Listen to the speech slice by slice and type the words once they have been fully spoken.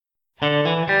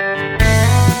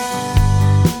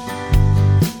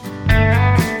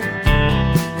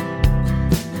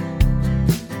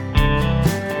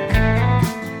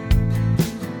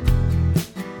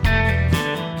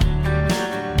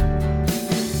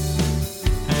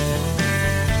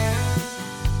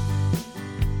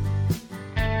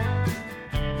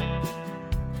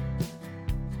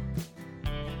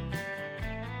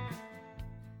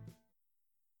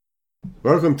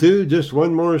Welcome to Just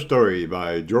One More Story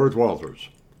by George Walters,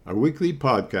 a weekly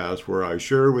podcast where I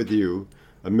share with you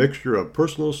a mixture of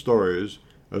personal stories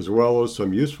as well as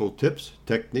some useful tips,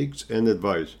 techniques, and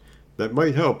advice that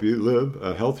might help you live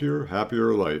a healthier,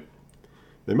 happier life.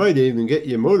 They might even get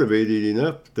you motivated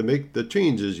enough to make the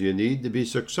changes you need to be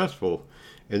successful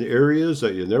in areas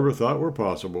that you never thought were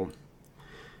possible.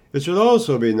 It should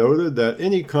also be noted that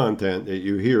any content that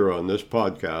you hear on this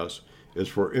podcast is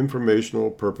for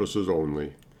informational purposes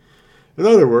only. In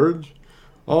other words,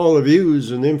 all the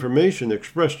views and information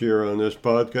expressed here on this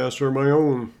podcast are my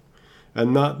own,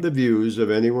 and not the views of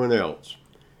anyone else.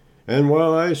 And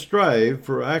while I strive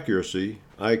for accuracy,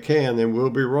 I can and will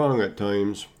be wrong at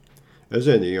times, as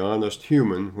any honest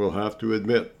human will have to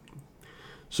admit.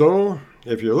 So,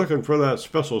 if you're looking for that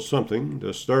special something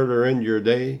to start or end your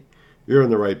day, you're in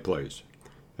the right place.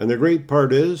 And the great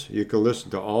part is you can listen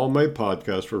to all my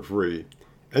podcasts for free,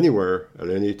 anywhere at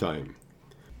any time.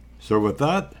 So with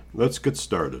that, let's get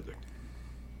started.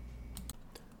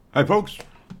 Hi folks,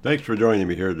 thanks for joining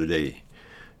me here today.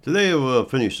 Today we'll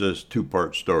finish this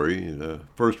two-part story, the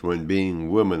first one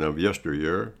being Women of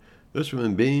Yesteryear, this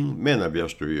one being Men of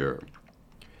Yesteryear.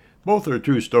 Both are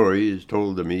true stories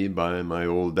told to me by my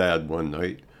old dad one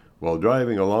night while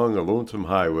driving along a lonesome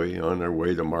highway on our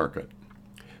way to market.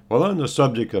 While on the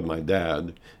subject of my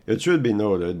dad, it should be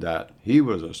noted that he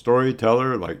was a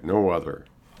storyteller like no other.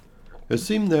 It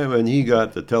seemed that when he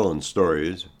got to telling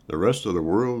stories, the rest of the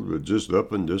world would just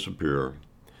up and disappear.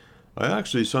 I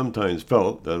actually sometimes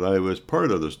felt that I was part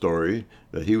of the story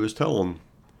that he was telling.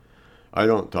 I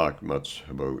don't talk much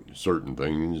about certain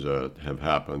things that have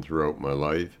happened throughout my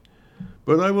life,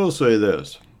 but I will say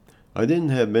this. I didn't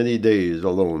have many days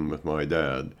alone with my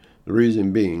dad. The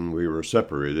reason being we were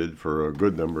separated for a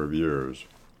good number of years.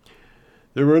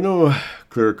 There were no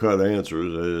clear-cut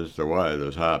answers as to why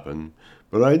this happened,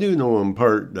 but I do know in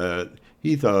part that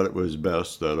he thought it was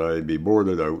best that I be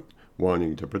boarded out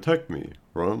wanting to protect me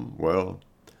from, well,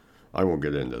 I won't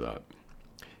get into that.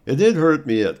 It did hurt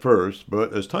me at first,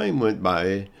 but as time went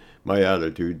by, my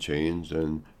attitude changed,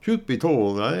 and truth be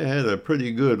told, I had a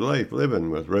pretty good life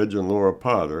living with Reg and Laura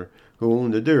Potter, who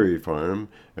owned a dairy farm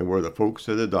and were the folks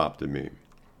that adopted me.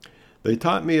 They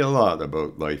taught me a lot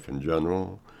about life in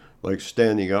general, like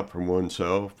standing up for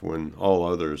oneself when all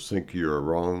others think you are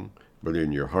wrong, but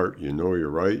in your heart you know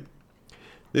you're right.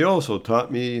 They also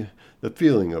taught me the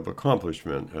feeling of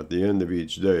accomplishment at the end of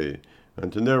each day,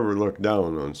 and to never look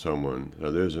down on someone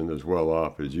that isn't as well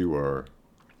off as you are.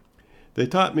 They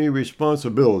taught me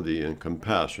responsibility and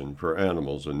compassion for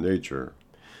animals and nature.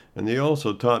 And they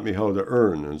also taught me how to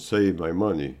earn and save my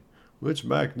money, which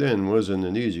back then wasn't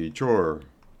an easy chore.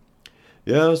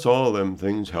 Yes, all them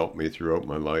things helped me throughout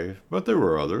my life, but there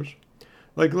were others,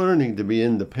 like learning to be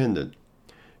independent.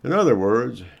 In other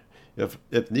words, if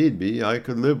need be, I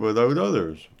could live without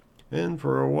others. And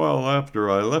for a while after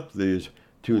I left these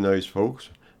two nice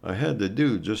folks, I had to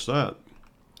do just that.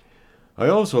 I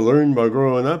also learned by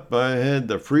growing up I had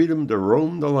the freedom to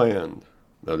roam the land.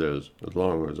 That is, as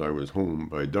long as I was home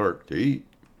by dark to eat.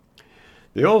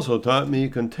 They also taught me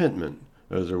contentment,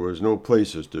 as there was no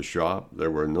places to shop,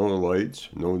 there were no lights,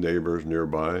 no neighbors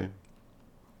nearby.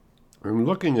 From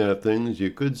looking at things, you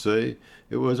could say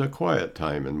it was a quiet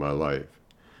time in my life.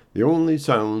 The only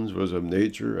sounds was of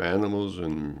nature, animals,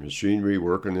 and machinery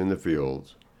working in the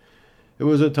fields. It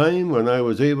was a time when I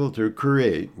was able to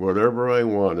create whatever I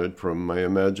wanted from my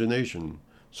imagination,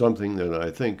 something that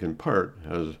I think in part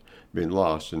has been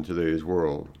lost in today's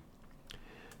world.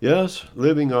 Yes,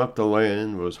 living off the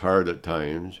land was hard at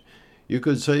times. You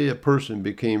could say a person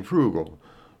became frugal,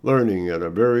 learning at a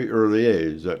very early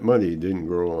age that money didn't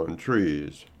grow on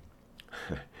trees.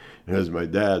 As my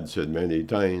dad said many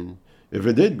times, if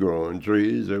it did grow on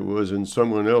trees, it was in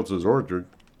someone else's orchard.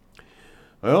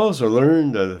 I also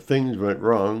learned that if things went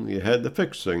wrong, you had to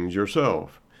fix things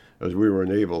yourself, as we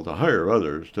weren't able to hire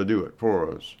others to do it for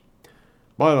us.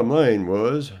 Bottom line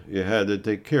was, you had to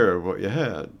take care of what you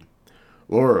had.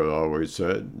 Laura always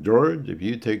said, George, if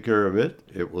you take care of it,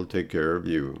 it will take care of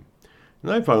you.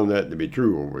 And I found that to be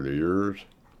true over the years.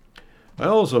 I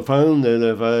also found that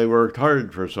if I worked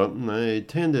hard for something, I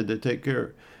tended to take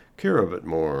care of it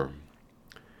more.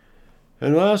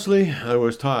 And lastly, I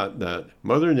was taught that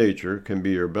Mother Nature can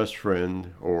be your best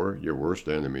friend or your worst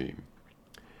enemy.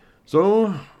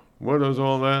 So, what has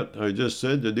all that I just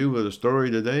said to do with the story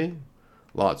today?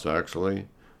 Lots, actually,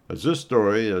 as this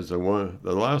story, as the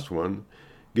last one,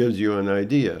 gives you an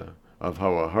idea of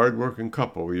how a hard-working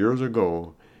couple years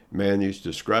ago managed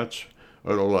to scratch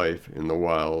out a life in the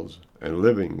wilds and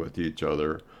living with each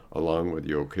other along with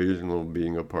the occasional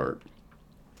being apart.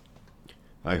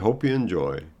 I hope you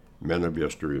enjoy, Men of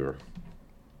Yesteryear.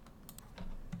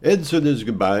 Ed said his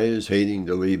goodbyes, hating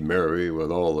to leave Mary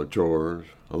with all the chores,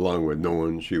 along with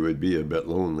knowing she would be a bit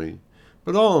lonely.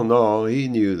 But all in all, he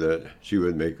knew that she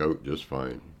would make out just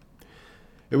fine.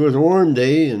 It was a warm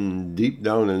day, and deep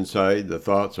down inside, the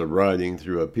thoughts of riding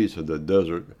through a piece of the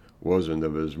desert wasn't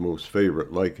of his most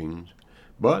favorite likings.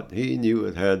 But he knew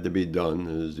it had to be done,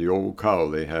 as the old cow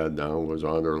they had now was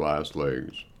on her last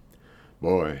legs.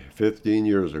 Boy, 15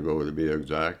 years ago to be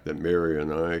exact, that Mary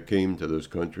and I came to this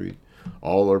country,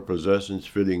 all our possessions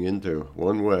fitting into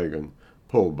one wagon,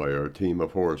 pulled by our team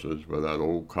of horses with that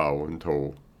old cow in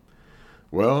tow.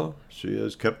 Well, she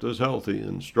has kept us healthy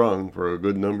and strong for a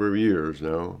good number of years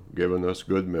now, giving us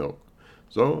good milk,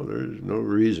 so there's no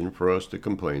reason for us to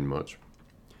complain much.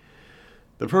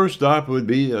 The first stop would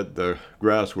be at the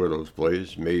grass widow's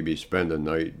place, maybe spend a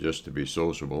night just to be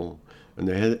sociable, and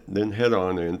then head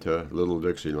on into Little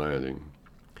Dixie Landing.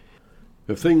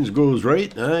 If things goes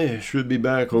right, I should be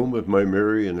back home with my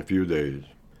Mary in a few days.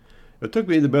 It took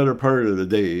me the better part of the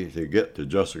day to get to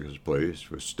Jessica's place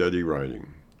with steady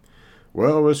riding.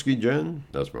 Well, Whiskey Jen,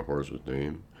 that's my horse's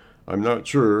name, I'm not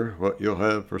sure what you'll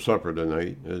have for supper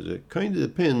tonight, as it kind of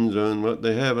depends on what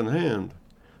they have in hand.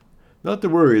 Not to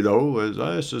worry, though, as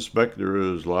I suspect there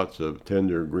is lots of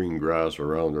tender green grass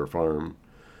around our farm,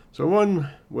 so one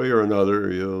way or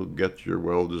another you'll get your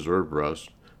well-deserved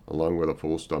rest, along with a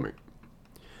full stomach.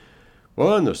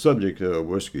 Well, on the subject of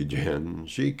Whiskey Jen,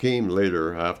 she came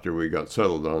later after we got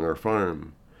settled on our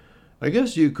farm. I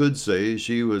guess you could say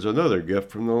she was another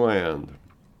gift from the land.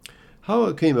 How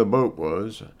it came about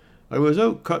was, I was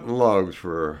out cutting logs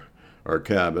for our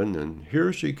cabin, and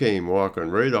here she came walking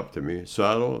right up to me,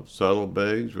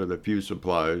 saddlebags with a few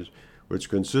supplies, which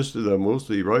consisted of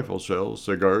mostly rifle shells,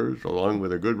 cigars, along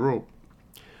with a good rope.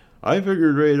 I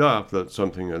figured right off that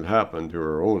something had happened to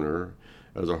her owner,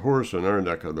 as a horse in our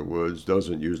neck of the woods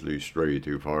doesn't usually stray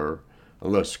too far,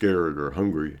 unless scared or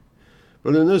hungry.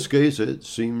 But in this case, it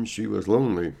seems she was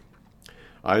lonely.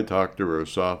 I talked to her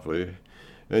softly,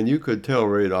 and you could tell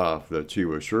right off that she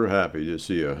was sure happy to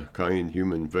see a kind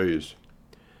human face.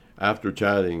 After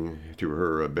chatting to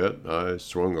her a bit, I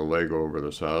swung a leg over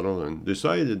the saddle and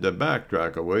decided to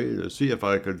backtrack a way to see if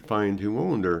I could find who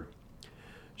owned her.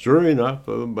 Sure enough,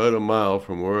 about a mile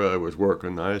from where I was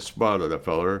working, I spotted a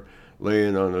feller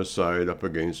laying on his side up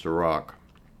against a rock.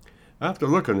 After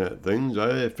looking at things,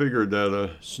 I figured that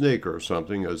a snake or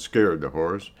something had scared the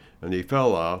horse, and he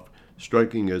fell off,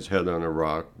 striking his head on a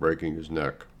rock, breaking his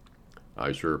neck.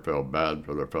 I sure felt bad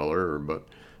for the feller, but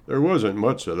there wasn't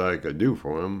much that I could do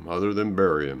for him other than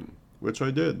bury him, which I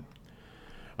did.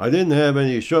 I didn't have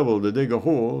any shovel to dig a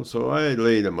hole, so I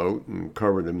laid him out and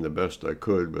covered him the best I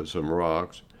could with some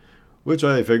rocks, which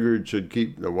I figured should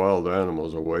keep the wild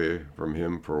animals away from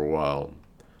him for a while.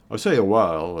 I say a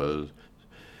while, as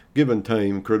given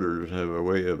time, critters have a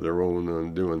way of their own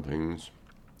on doing things.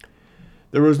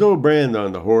 There was no brand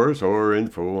on the horse or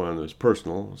info on his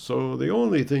personal, so the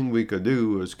only thing we could do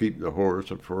was keep the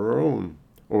horse for our own,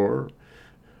 or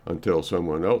until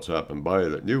someone else happened by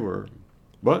that knew her.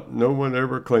 But no one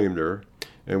ever claimed her,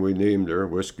 and we named her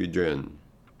Whiskey Jen.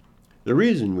 The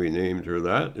reason we named her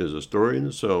that is a story in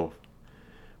itself.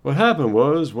 What happened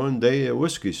was, one day a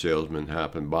whiskey salesman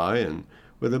happened by, and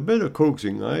with a bit of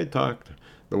coaxing I talked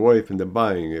the wife into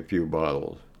buying a few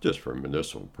bottles, just for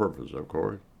medicinal purpose, of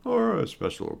course, or a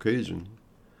special occasion.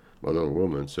 My little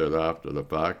woman said after the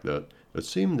fact that it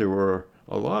seemed there were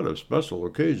a lot of special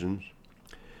occasions.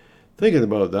 Thinking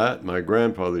about that, my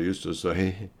grandfather used to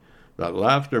say that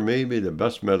laughter may be the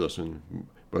best medicine,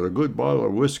 but a good bottle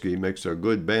of whiskey makes a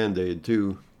good Band-Aid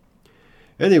too.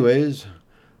 Anyways,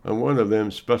 on one of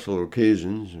them special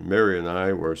occasions, Mary and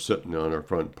I were sitting on our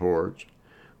front porch.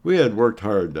 We had worked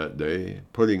hard that day,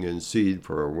 putting in seed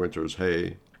for our winter's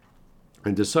hay,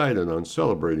 and decided on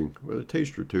celebrating with a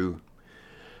taste or two.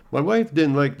 My wife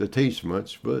didn't like the taste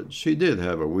much, but she did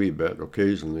have a wee bit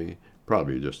occasionally,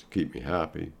 probably just to keep me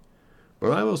happy.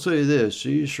 But I will say this,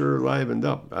 she sure livened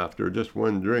up after just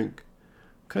one drink.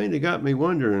 Kind of got me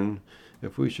wondering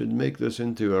if we should make this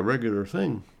into a regular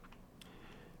thing.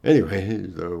 Anyway,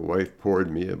 the wife poured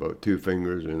me about 2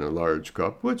 fingers in a large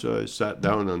cup, which I sat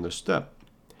down on the step.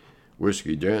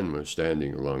 Whiskey Jen was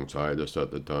standing alongside us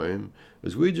at the time,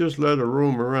 as we just let her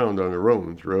roam around on her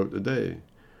own throughout the day.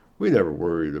 We never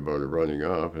worried about her running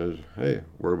off, as, hey,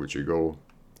 where would she go?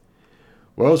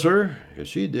 Well, sir, if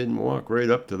she didn't walk right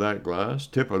up to that glass,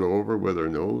 tip it over with her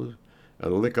nose,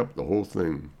 and lick up the whole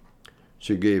thing.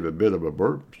 She gave a bit of a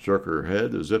burp, shook her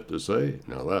head as if to say,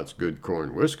 now that's good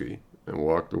corn whiskey, and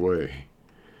walked away.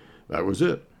 That was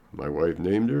it. My wife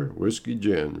named her Whiskey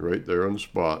Jen right there on the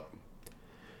spot.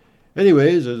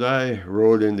 Anyways, as I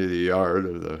rode into the yard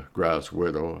of the Grass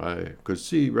Widow, I could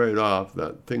see right off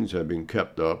that things had been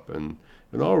kept up, and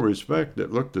in all respect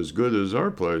it looked as good as our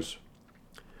place.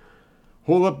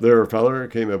 "Hold up there, feller,"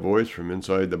 came a voice from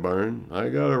inside the barn. "I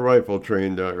got a rifle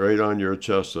trained right on your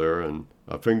chest there, and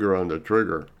a finger on the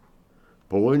trigger.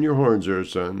 Pull in your horns there,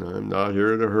 son. I'm not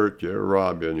here to hurt you or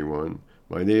rob anyone.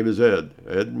 My name is Ed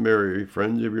and Mary,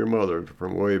 friends of your mother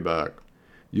from way back.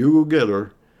 You go get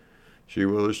her. She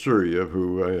will assure you of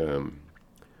who I am."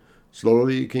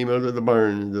 Slowly he came out of the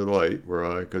barn into the light where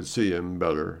I could see him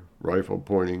better, rifle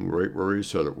pointing right where he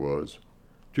said it was.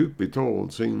 Truth be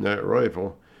told, seeing that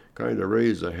rifle kind of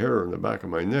raised a hair on the back of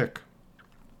my neck.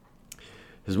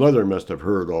 His mother must have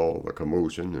heard all the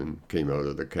commotion and came out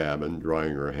of the cabin,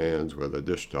 drying her hands with a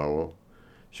dish towel.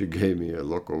 She gave me a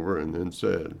look over and then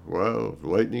said, "Well, if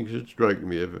lightning should strike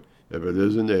me if it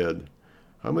isn't Ed.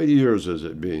 How many years has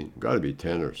it been? Got to be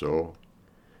 10 or so."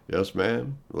 "Yes,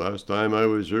 ma'am. Last time I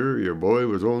was here, your boy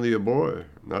was only a boy,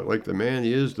 not like the man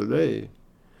he is today."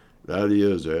 "That he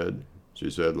is, Ed," she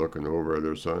said, looking over at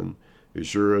her son. "He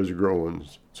sure has grown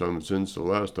some since the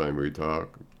last time we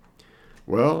talked."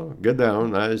 "Well, get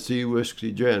down. I see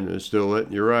Whiskey Jen is still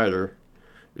letting you ride her."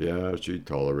 "Yeah, she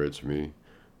tolerates me.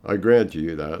 I grant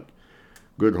you that.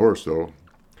 Good horse, though.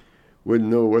 Wouldn't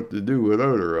know what to do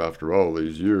without her after all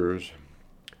these years.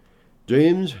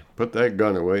 James, put that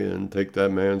gun away and take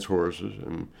that man's horse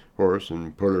and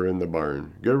put her in the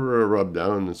barn. Give her a rub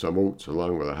down and some oats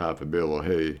along with a half a bale of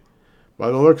hay.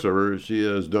 By the looks of her, she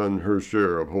has done her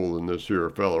share of holding this here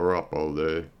feller up all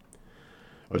day.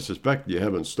 I suspect you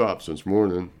haven't stopped since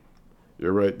morning."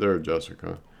 "You're right there,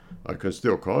 Jessica. I can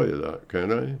still call you that,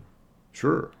 can't I?"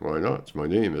 "Sure, why not? It's my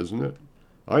name, isn't it?"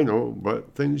 "I know,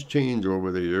 but things change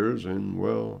over the years, and,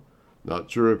 well,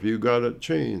 not sure if you got it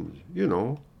changed, you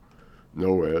know."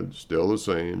 "No, Ed, still the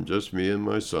same, just me and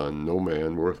my son. No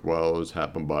man worthwhile has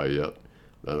happened by yet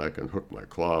that I can hook my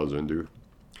claws into."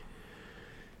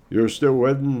 "You're still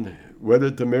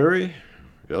wedded to Mary?"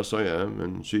 "Yes, I am,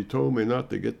 and she told me not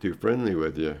to get too friendly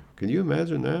with you. Can you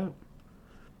imagine that?"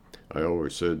 I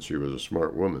always said she was a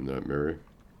smart woman, that Mary.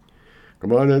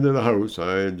 "Come on into the house.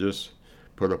 I just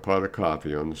put a pot of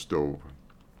coffee on the stove."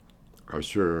 I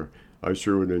sure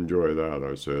would enjoy that,"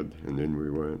 I said, and in we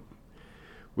went.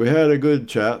 We had a good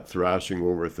chat, thrashing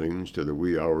over things to the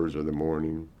wee hours of the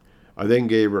morning. I then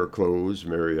gave her clothes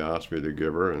Mary asked me to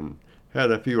give her, and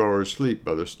had a few hours' sleep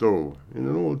by the stove in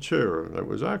an old chair that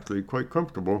was actually quite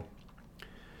comfortable.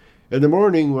 In the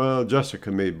morning, while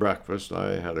Jessica made breakfast,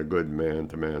 I had a good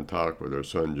man-to-man talk with her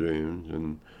son James,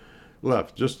 and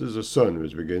left just as the sun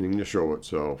was beginning to show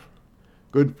itself.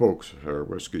 Good folks, our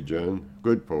Whiskey Jen,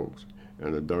 good folks,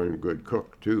 and a darn good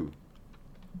cook, too.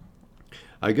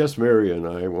 I guess Mary and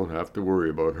I won't have to worry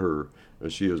about her,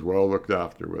 as she is well looked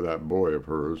after with that boy of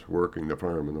hers working the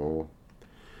farm and all.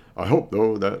 I hope,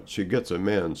 though, that she gets a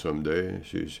man some day.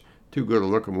 She's too good a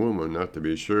looking woman not to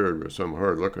be shared with some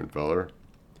hard-looking feller.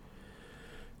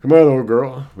 Come on, old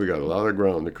girl. We got a lot of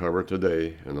ground to cover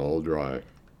today, and all dry.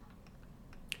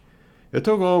 It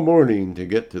took all morning to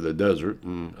get to the desert,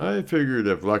 and I figured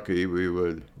if lucky we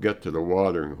would get to the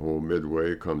watering hole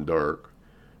midway come dark.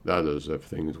 That is, if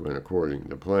things went according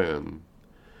to plan.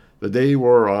 The day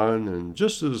wore on, and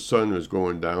just as the sun was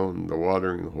going down, the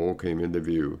watering hole came into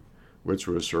view, which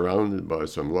was surrounded by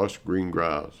some lush green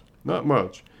grass. Not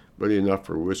much, but enough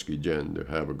for Whiskey Jen to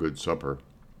have a good supper.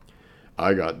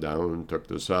 I got down, took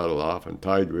the saddle off, and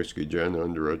tied Whiskey Jen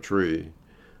under a tree.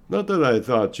 Not that I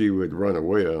thought she would run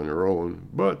away on her own,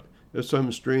 but if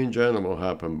some strange animal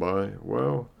happened by,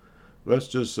 well, let's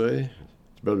just say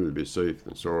it's better to be safe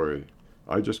than sorry.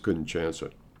 I just couldn't chance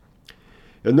it.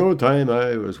 In no time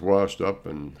I was washed up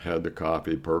and had the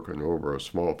coffee perking over a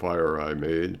small fire I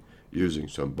made, using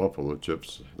some buffalo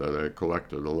chips that I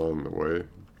collected along the way.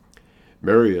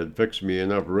 Mary had fixed me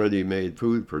enough ready-made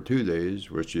food for 2 days,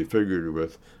 which she figured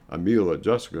with a meal at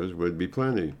Jessica's would be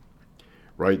plenty.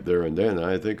 Right there and then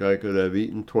I think I could have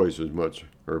eaten twice as much,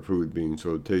 her food being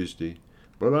so tasty,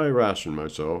 but I rationed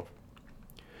myself.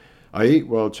 I ate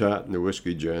while chatting to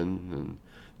Whiskey Jen, and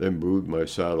then moved my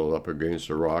saddle up against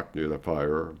a rock near the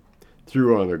fire,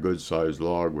 threw on a good-sized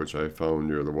log which I found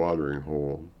near the watering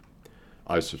hole.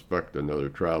 I suspect another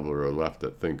traveler had left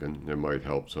it thinking it might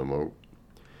help some out.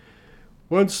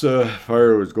 Once the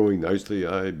fire was going nicely,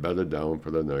 I bedded down for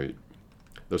the night.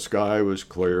 The sky was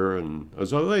clear, and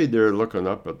as I lay there looking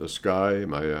up at the sky,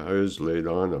 my eyes laid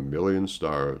on 1,000,000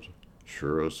 stars.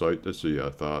 Sure a sight to see,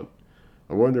 I thought.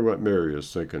 I wonder what Mary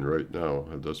is thinking right now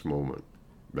at this moment.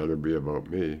 Better be about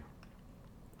me.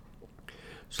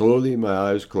 Slowly my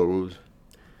eyes closed,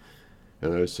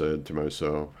 and I said to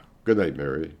myself, Good night,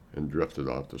 Mary, and drifted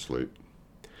off to sleep.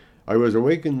 I was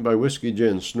awakened by Whiskey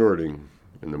Jim snorting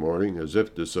in the morning, as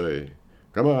if to say,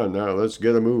 "Come on now, let's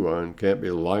get a move on. Can't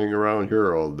be lying around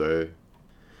here all day."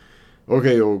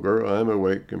 "Okay, old girl," I'm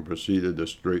awake and proceeded to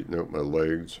straighten out my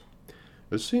legs.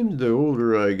 It seems the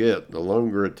older I get, the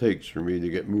longer it takes for me to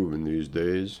get moving these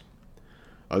days.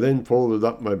 I then folded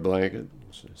up my blanket,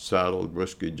 saddled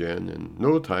Whiskey Jim, and in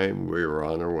no time we were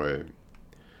on our way.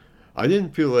 I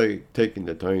didn't feel like taking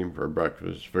the time for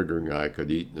breakfast, figuring I could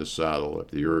eat in the saddle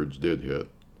if the urge did hit.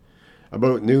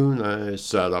 About noon, I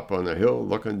sat up on a hill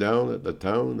looking down at the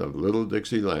town of Little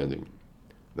Dixie Landing.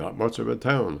 Not much of a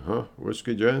town, huh,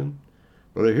 Whiskey Jim?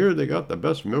 But I hear they got the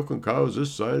best milking cows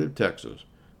this side of Texas,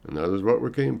 and that is what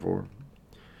we came for.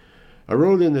 I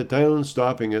rode into town,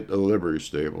 stopping at the livery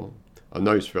stable. A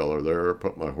nice feller there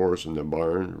put my horse in the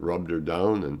barn, rubbed her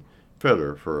down, and fed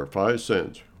her for 5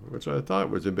 cents, which I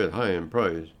thought was a bit high in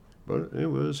price, but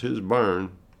it was his barn.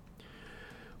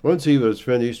 Once he was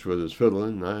finished with his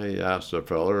fiddling, I asked the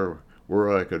feller where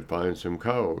I could find some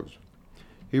cows.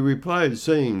 He replied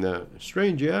saying that,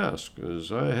 "Strange you ask,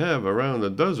 as I have around a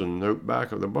dozen out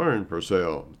back of the barn for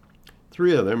sale.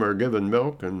 3 of them are giving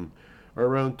milk and are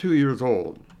around 2 years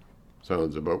old."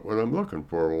 "Sounds about what I'm looking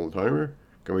for, old-timer.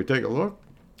 Can we take a look?"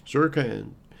 "Sure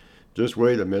can. Just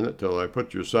wait a minute till I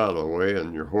put your saddle away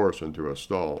and your horse into a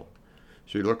stall."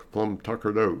 She looked plumb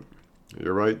tuckered out.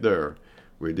 "You're right there.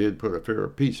 We did put a fair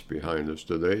piece behind us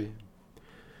today."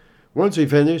 Once he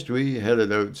finished, we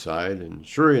headed outside, and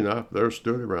sure enough, there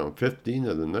stood around 15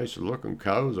 of the nicest-looking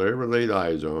cows I ever laid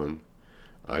eyes on.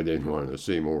 I didn't want to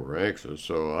seem over anxious,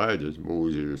 so I just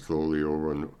moseyed slowly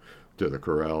over to the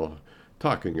corral,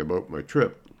 talking about my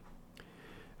trip.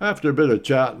 After a bit of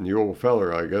chatting, the old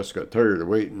feller, I guess, got tired of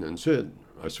waiting and said,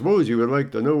 "I suppose you would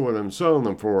like to know what I'm selling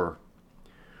them for."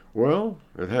 Well,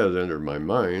 it has entered my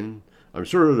mind. I'm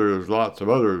sure there's lots of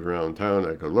others around town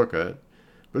I could look at,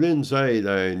 but inside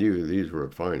I knew these were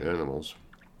fine animals.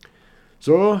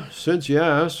 "So, since you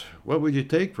asked, what would you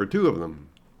take for 2 of them?"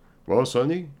 "Well,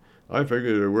 sonny, I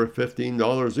figured they're worth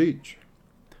 $15 each."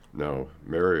 Now,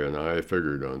 Mary and I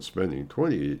figured on spending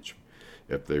 20 each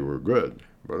if they were good,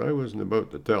 but I wasn't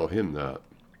about to tell him that.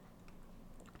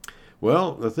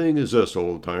 "Well, the thing is this,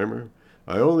 old-timer.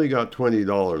 I only got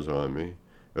 $20 on me.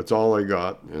 That's all I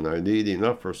got, and I need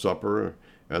enough for supper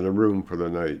and a room for the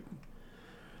night.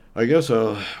 I guess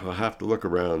I'll have to look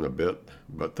around a bit,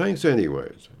 but thanks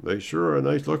anyways. They sure are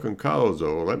nice-looking cows,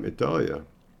 though, let me tell you."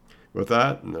 With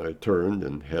that, I turned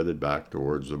and headed back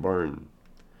towards the barn.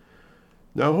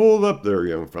 "Now hold up there,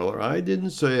 young feller. I didn't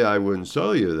say I wouldn't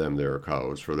sell you them there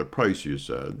cows for the price you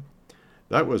said.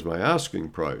 That was my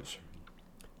asking price.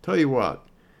 Tell you what,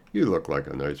 you look like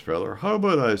a nice feller. How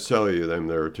about I sell you them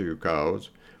there 2 cows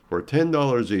for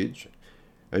 $10 each,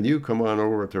 and you come on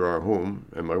over to our home,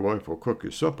 and my wife will cook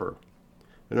you supper.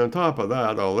 And on top of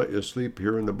that, I'll let you sleep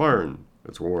here in the barn.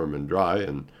 It's warm and dry,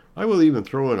 and I will even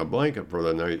throw in a blanket for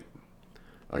the night."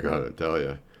 I gotta tell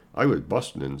you, I was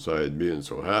busting inside being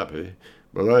so happy,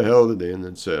 but I held it in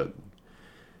and said,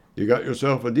 "You got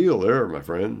yourself a deal there, my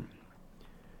friend."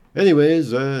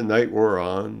 Anyways, the night wore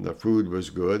on, the food was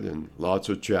good, and lots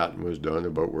of chatting was done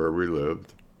about where we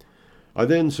lived. I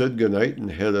then said goodnight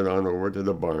and headed on over to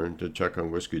the barn to check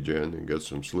on Whiskey Jim and get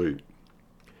some sleep.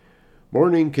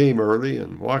 Morning came early,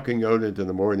 and walking out into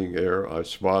the morning air, I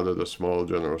spotted a small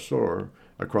general store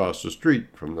across the street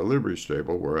from the livery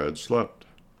stable where I had slept.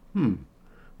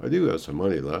 I do have some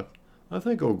money left. I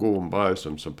think I'll go and buy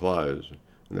some supplies,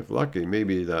 and if lucky,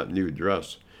 maybe that new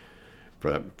dress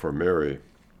for Mary.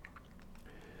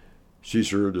 She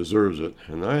sure deserves it,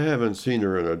 and I haven't seen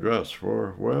her in a dress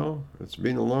for, well, it's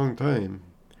been a long time.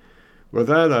 With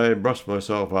that, I brushed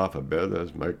myself off a bit,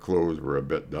 as my clothes were a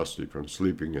bit dusty from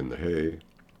sleeping in the hay,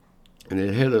 and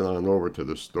I headed on over to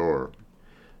the store.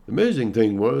 The amazing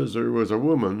thing was there was a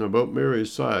woman about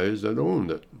Mary's size that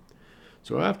owned it.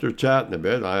 So after chatting a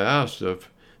bit, I asked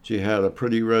if she had a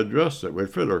pretty red dress that would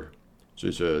fit her.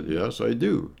 She said, "Yes, I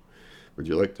do. Would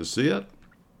you like to see it?"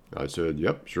 I said,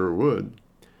 "Yep, sure would."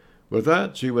 With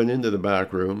that, she went into the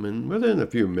back room, and within a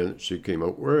few minutes she came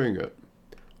out wearing it.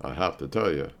 I have to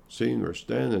tell you, seeing her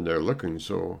standing there looking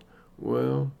so,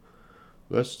 well,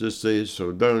 let's just say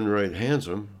so downright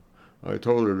handsome, I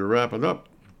told her to wrap it up.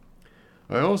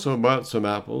 I also bought some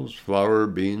apples, flour,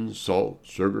 beans, salt,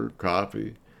 sugar,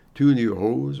 coffee, 2 new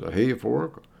hoes, a hay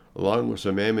fork, along with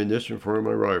some ammunition for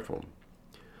my rifle,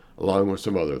 along with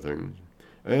some other things,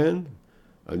 and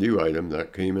a new item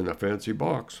that came in a fancy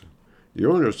box. The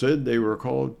owner said they were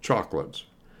called chocolates.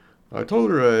 I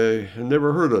told her I had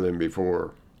never heard of them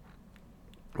before.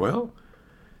 Well,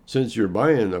 Since you're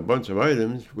buying a bunch of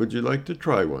items, would you like to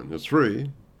try one? It's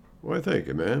free." "Why, thank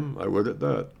you, ma'am. I would at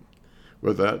that."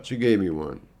 With that, she gave me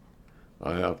one.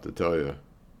 I have to tell you,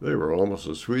 they were almost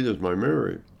as sweet as my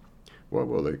Mary. "What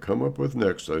will they come up with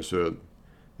next?" I said.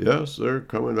 "Yes, they're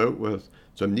coming out with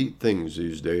some neat things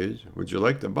these days. Would you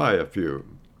like to buy a few?"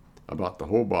 I bought the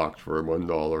whole box for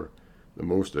 $1, the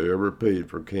most I ever paid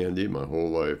for candy my whole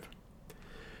life.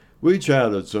 We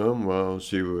chatted some while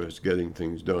she was getting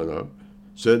things done up,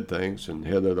 said thanks, and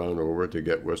headed on over to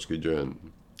get Whiskey Gin.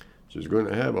 She's going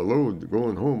to have a load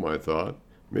going home, I thought.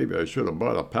 Maybe I should have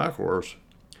bought a pack horse.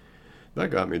 That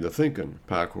got me to thinking,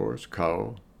 pack horse,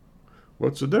 cow,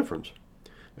 what's the difference?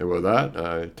 And with that,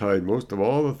 I tied most of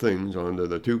all the things onto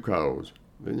the 2 cows.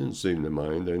 They didn't seem to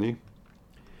mind any.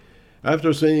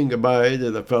 After saying goodbye to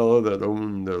the fellow that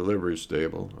owned the livery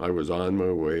stable, I was on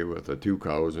my way with the 2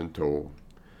 cows in tow.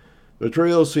 The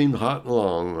trail seemed hot and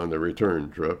long on the return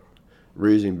trip,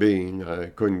 reason being I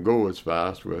couldn't go as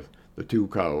fast with the 2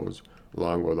 cows,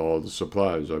 along with all the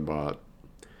supplies I bought.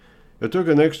 It took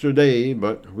an extra day,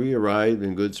 but we arrived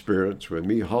in good spirits, with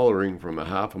me hollering from a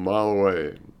half a mile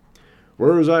away.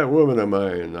 "Where's that woman of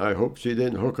mine? I hope she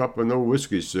didn't hook up with no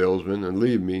whiskey salesman and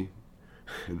leave me."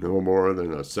 No more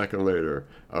than a second later,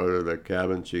 out of the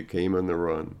cabin she came on the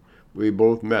run. We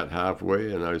both met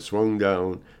halfway, and I swung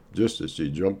down just as she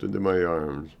jumped into my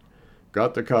arms.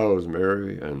 "Got the cows,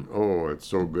 Mary, and oh, it's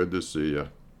so good to see you."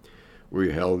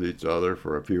 We held each other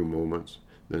for a few moments,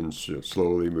 then she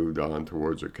slowly moved on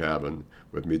towards her cabin,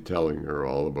 with me telling her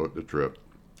all about the trip.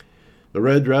 The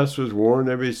red dress was worn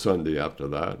every Sunday after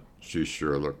that. She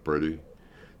sure looked pretty.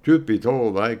 Truth be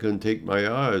told, I couldn't take my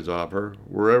eyes off her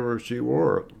wherever she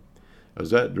wore it,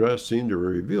 as that dress seemed to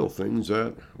reveal things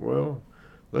that, well,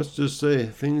 let's just say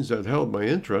things that held my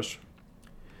interest.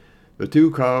 The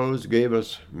 2 cows gave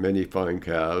us many fine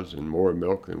calves and more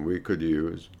milk than we could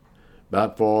use.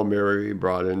 That fall, Mary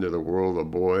brought into the world a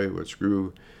boy which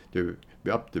grew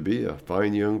up to be a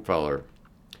fine young feller.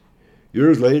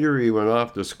 Years later, he went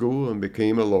off to school and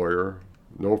became a lawyer.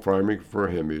 No farming for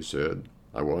him, he said.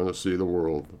 "I want to see the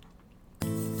world."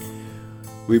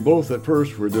 We both at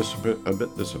first were a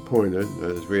bit disappointed,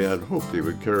 as we had hoped he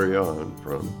would carry on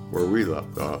from where we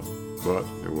left off, but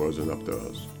it wasn't up to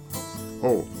us.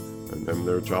 Oh, and them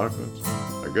there chocolates.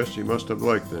 I guess she must have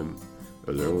liked them,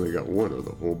 as I only got one of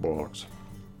the whole box.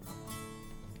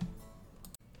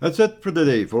 That's it for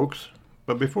today, folks.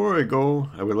 But before I go,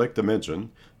 I would like to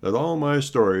mention that all my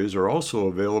stories are also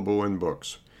available in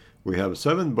books. We have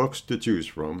 7 books to choose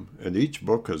from, and each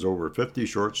book has over 50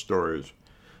 short stories.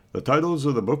 The titles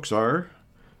of the books are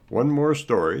One More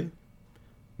Story,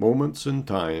 Moments in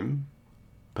Time,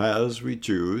 Paths We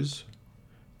Choose,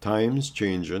 Time's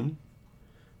Changin',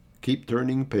 Keep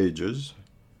Turning Pages,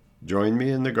 Join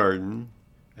Me in the Garden,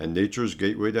 and Nature's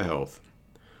Gateway to Health.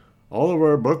 All of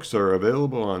our books are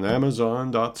available on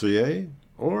Amazon.ca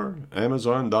or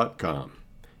Amazon.com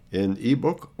in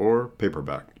ebook or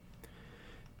paperback.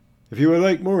 If you would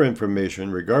like more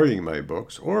information regarding my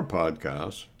books or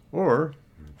podcasts, or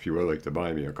if you would like to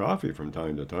buy me a coffee from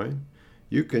time to time,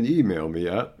 you can email me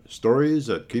at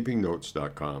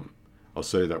stories@keepingnotes.com. I'll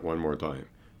say that one more time,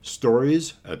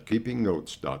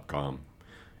 stories@keepingnotes.com,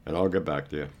 and I'll get back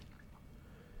to you.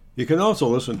 You can also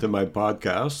listen to my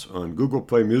podcasts on Google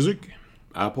Play Music,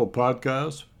 Apple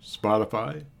Podcasts,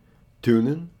 Spotify,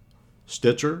 TuneIn,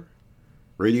 Stitcher,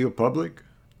 Radio Public,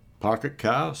 Pocket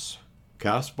Casts,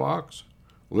 CastBox,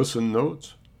 Listen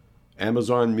Notes,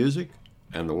 Amazon Music,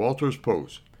 and the Walters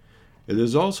Post. It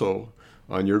is also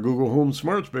on your Google Home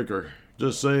smart speaker.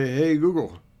 Just say, "Hey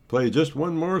Google, play Just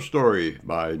One More Story"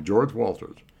 by George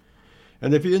Walters.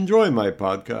 And if you enjoy my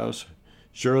podcasts,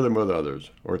 share them with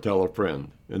others or tell a friend.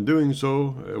 In doing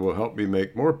so, it will help me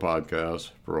make more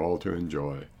podcasts for all to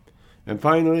enjoy. And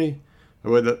finally, I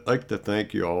would like to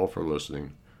thank you all for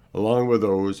listening, along with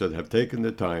those that have taken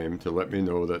the time to let me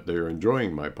know that they are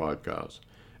enjoying my podcast.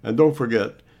 And don't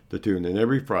forget to tune in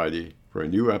every Friday for a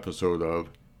new episode of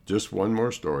Just One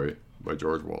More Story by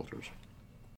George Walters.